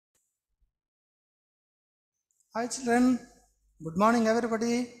Hi children, good morning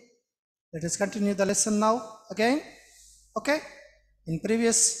everybody. Let us continue the lesson now again. Okay, in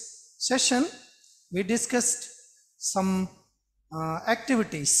previous session we discussed some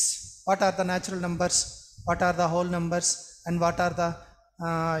activities. What are the natural numbers, what are the whole numbers, and what are the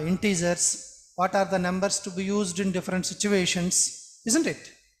integers, what are the numbers to be used in different situations, isn't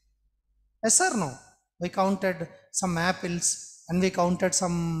it? Yes or no? We counted some apples and we counted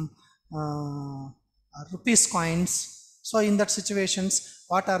some rupees coins. So in that situations,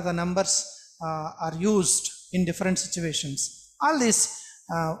 what are the numbers are used in different situations? All this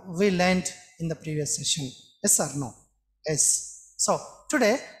we learned in the previous session. Yes or no? Yes. So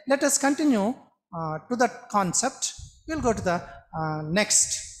today let us continue to that concept. We'll go to the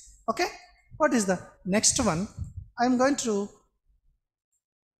next. Okay. What is the next one? I am going to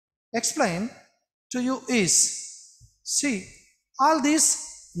explain to you is, see, all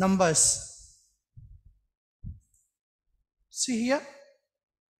these numbers, see here,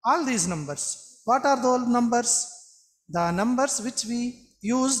 all these numbers, what are those numbers? The numbers which we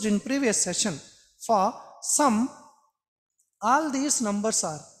used in previous session. For some, all these numbers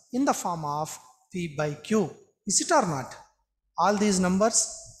are in the form of p by q. Is it or not? All these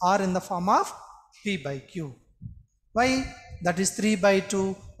numbers are in the form of p by q. Why? That is 3 by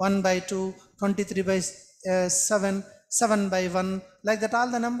 2, 1 by 2, 23 by 7, 7 by 1, like that all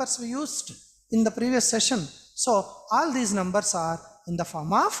the numbers we used in the previous session. So all these numbers are in the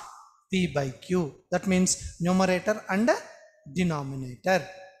form of p by q. That means numerator and denominator.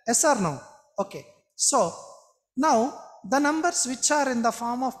 Yes or no? Okay. So now the numbers which are in the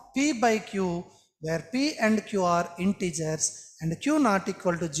form of p by q, where p and q are integers and q not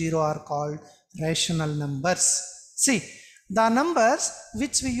equal to 0 are called rational numbers. See, the numbers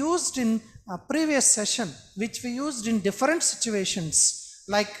which we used in previous session, which we used in different situations,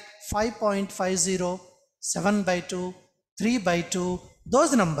 like 5.50, 7 by 2, 3 by 2,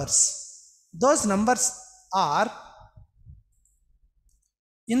 those numbers are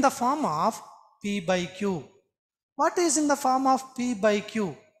in the form of p by q. What is in the form of p by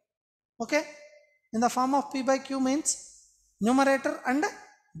q? Okay, in the form of p by q means numerator and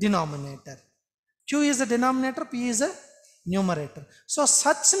denominator. Q is a denominator, p is a numerator. So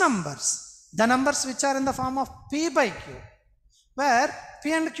such numbers, the numbers which are in the form of p by q, where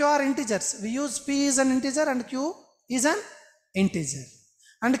p and q are integers, we use p is an integer and q is an integer,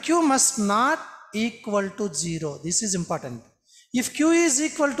 and q must not equal to 0. This is important. If q is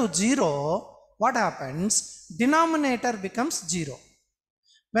equal to 0, what happens? Denominator becomes 0.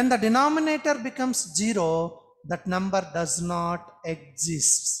 When the denominator becomes 0, that number does not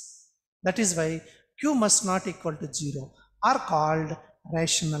exist. That is why q must not equal to 0 are called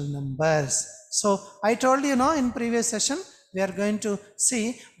rational numbers. So I told you in previous session we are going to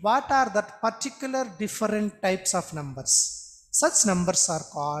see what are that particular different types of numbers. Such numbers are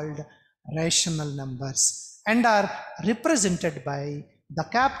called rational numbers and are represented by the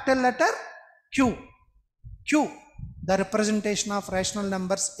capital letter Q. Q, the representation of rational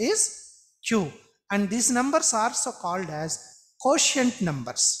numbers is Q, and these numbers are also called as quotient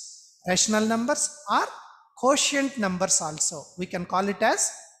numbers. Rational numbers are quotient numbers also. We can call it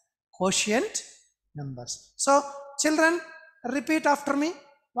as quotient numbers. So children, repeat after me.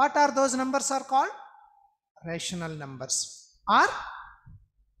 What are those numbers are called? Rational numbers or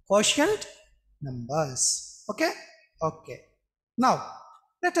quotient numbers. Okay? Okay. Now,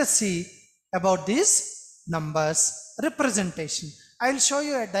 let us see about these numbers representation. I will show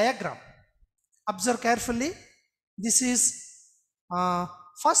you a diagram. Observe carefully. This is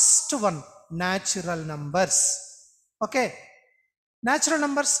first one, natural numbers. Okay. Natural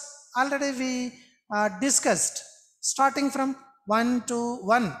numbers already we discussed, starting from 1 to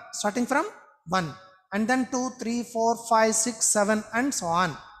 1, starting from 1 and then 2, 3, 4, 5, 6, 7 and so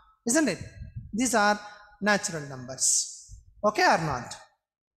on, isn't it? These are natural numbers. Okay or not?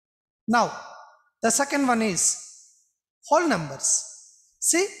 Now the second one is whole numbers.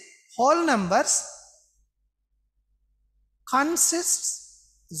 See, whole numbers consists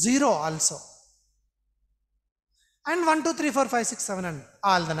 0 also, and 1, 2, 3, 4, 5, 6, 7 and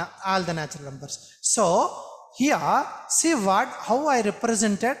all the natural numbers. So here see how I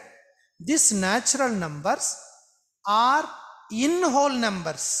represented these natural numbers are in whole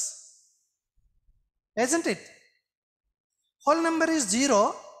numbers, isn't it? Whole number is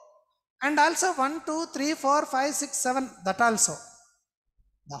 0 and also 1, 2, 3, 4, 5, 6, 7, that also.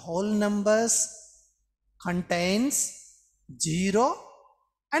 The whole numbers contains 0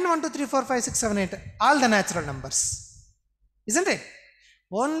 and 1, 2, 3, 4, 5, 6, 7, 8, all the natural numbers, isn't it?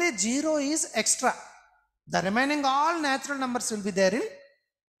 Only 0 is extra. The remaining all natural numbers will be there in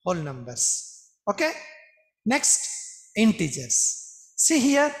whole numbers. Okay? Next, integers. See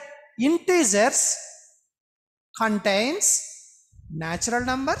here, integers contains natural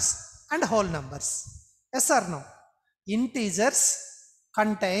numbers and whole numbers. Yes or no? Integers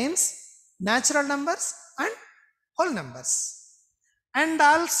contains natural numbers and whole numbers, and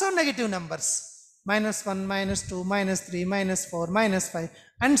also negative numbers, -1, -2, -3, -4, -5,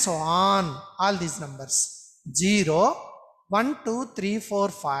 and so on. All these numbers 0, 1, 2, 3, 4,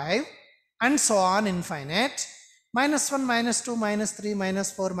 5, and so on infinite, -1, -2, -3,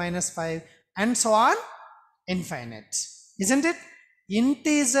 -4, -5, and so on infinite. Isn't it?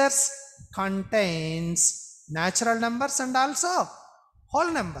 Integers contains natural numbers and also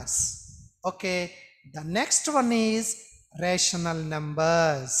whole numbers. Okay, the next one is rational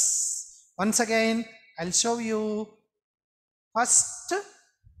numbers. Once again, I'll show you first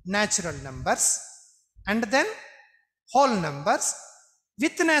natural numbers and then whole numbers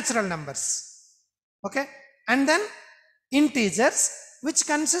with natural numbers. Okay, and then integers which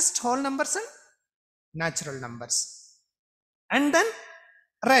consist whole numbers and natural numbers, and then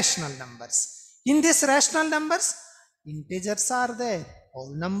rational numbers. In these rational numbers, integers are there,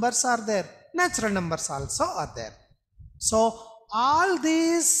 whole numbers are there, natural numbers also are there. So all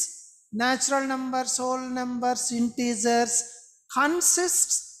these natural numbers, whole numbers, integers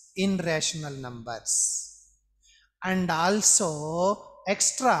consists in rational numbers. And also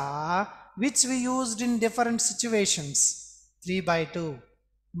extra which we used in different situations: 3/2,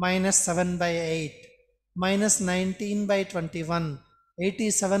 -7/8, -19/21,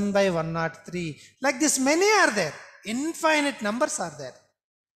 87/103. Like this, many are there, infinite numbers are there.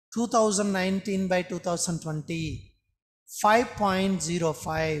 2019/2020,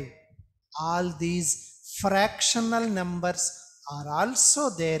 5.05. All these fractional numbers are also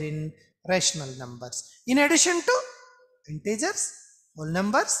there in rational numbers, in addition to integers, whole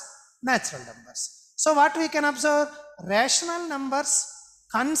numbers, natural numbers. So what we can observe, rational numbers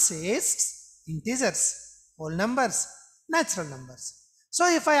consists integers, whole numbers, natural numbers. So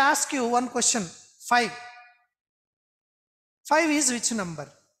if I ask you one question, 5 is which number?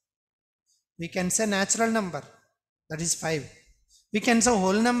 We can say natural number, that is 5. We can say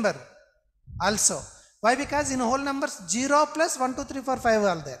whole number also. Why? Because in whole numbers 0 plus 1, 2, 3, 4, 5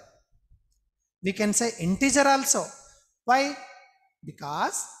 are there. We can say integer also. Why?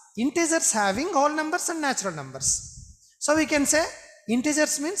 Because integers having whole numbers and natural numbers. So we can say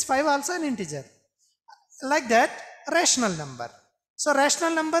integers means 5 also an integer. Like that, rational number. So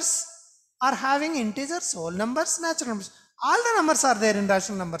rational numbers are having integers, whole numbers, natural numbers. All the numbers are there in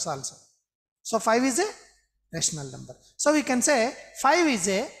rational numbers also. So 5 is a rational number. So we can say 5 is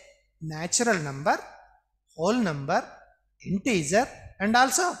a natural number, whole number, integer, and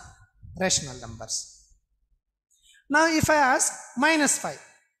also rational numbers. Now if I ask -5,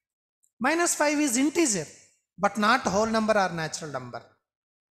 -5 is integer but not whole number or natural number,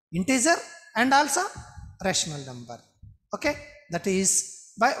 integer and also rational number. Okay, that is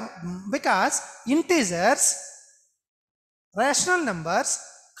because integers, rational numbers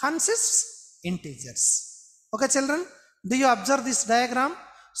consists integers. Okay children, do you observe this diagram?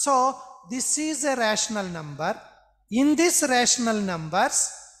 So this is a rational number. In this rational numbers,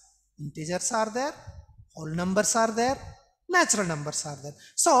 integers are there, whole numbers are there, natural numbers are there.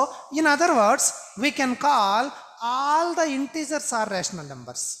 So in other words, we can call all the integers are rational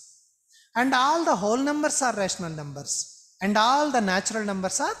numbers, and all the whole numbers are rational numbers, and all the natural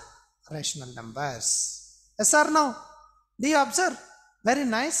numbers are rational numbers. Yes or no? Do you observe? Very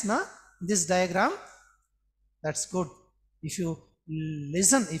nice, no? This diagram. That's good. If you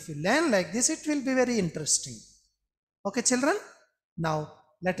listen, if you learn like this, it will be very interesting. Okay children, now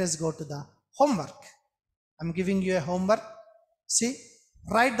let us go to the homework. I'm giving you a homework. See,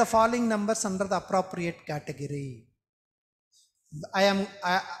 write the following numbers under the appropriate category.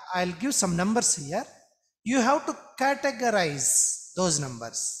 I'll give some numbers here. You have to categorize those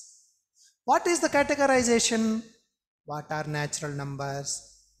numbers. What is the categorization? What are natural numbers?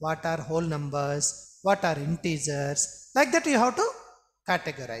 What are whole numbers? What are integers? Like that you have to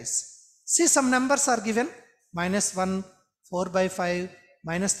categorize. See, some numbers are given: -1, 4/5,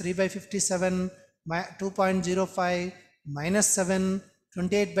 -3/57, 2.05, -7,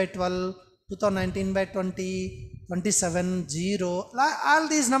 28/12, 2019/20, 27, 0. All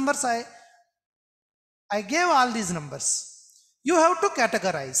these numbers I gave all these numbers. You have to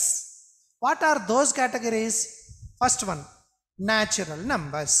categorize. What are those categories? First one, natural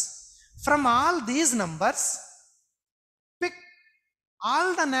numbers. From all these numbers, pick all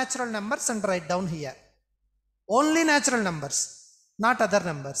the natural numbers and write down here. Only natural numbers, not other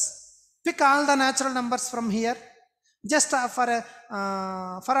numbers. Pick all the natural numbers from here. Just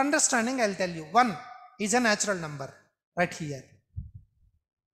for understanding, I'll tell you. 1 is a natural number right here.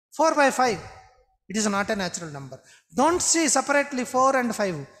 4 by 5, it is not a natural number. Don't see separately 4 and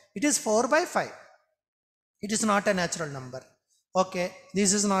 5. It is 4 by 5. It is not a natural number. Okay,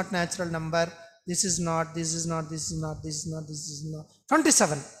 this is not natural number. This is not, this is not, this is not, this is not, this is not.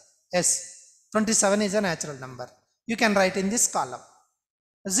 27. Yes, 27 is a natural number. You can write in this column.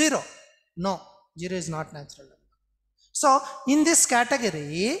 0. No, 0 is not natural number. So in this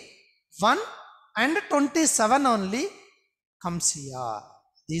category, 1 and 27 only comes here.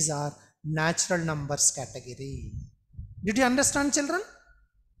 These are natural numbers category. Did you understand, children?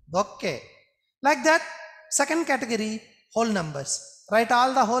 Okay. Like that, second category, whole numbers. Write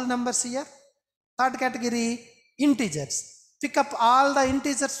all the whole numbers here. Third category, integers. Pick up all the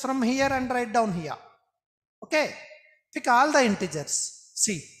integers from here and write down here. Okay. Pick all the integers.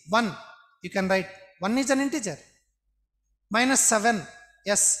 See, 1, you can write. 1 is an integer. -7,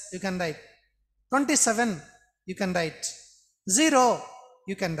 yes, you can write. 27, you can write. 0,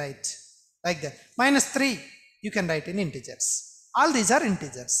 you can write. Like that. -3, you can write in integers. All these are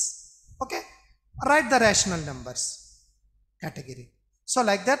integers. Okay. Write the rational numbers category. So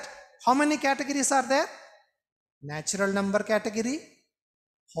like that, how many categories are there? Natural number category,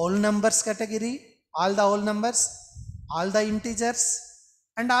 whole numbers category, all the whole numbers, all the integers,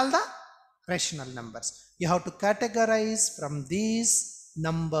 and all the rational numbers. You have to categorize from these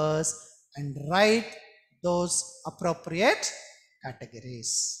numbers and write those appropriate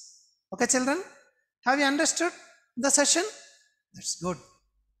categories. Okay, children? Have you understood the session? That's good.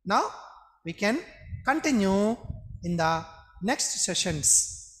 Now we can continue in the next sessions.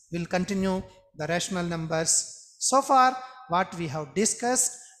 We'll continue the rational numbers. So far, what we have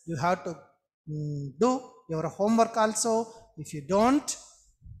discussed, you have to do your homework also. If you don't,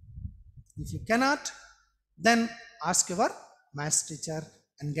 if you cannot, then ask your maths teacher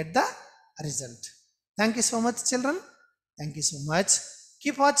and get the result. Thank you so much, children. Thank you so much.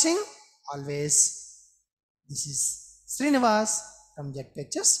 Keep watching always. This is Srinivas from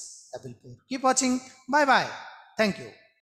ZPHS Double 4. Keep watching. Bye bye. Thank you.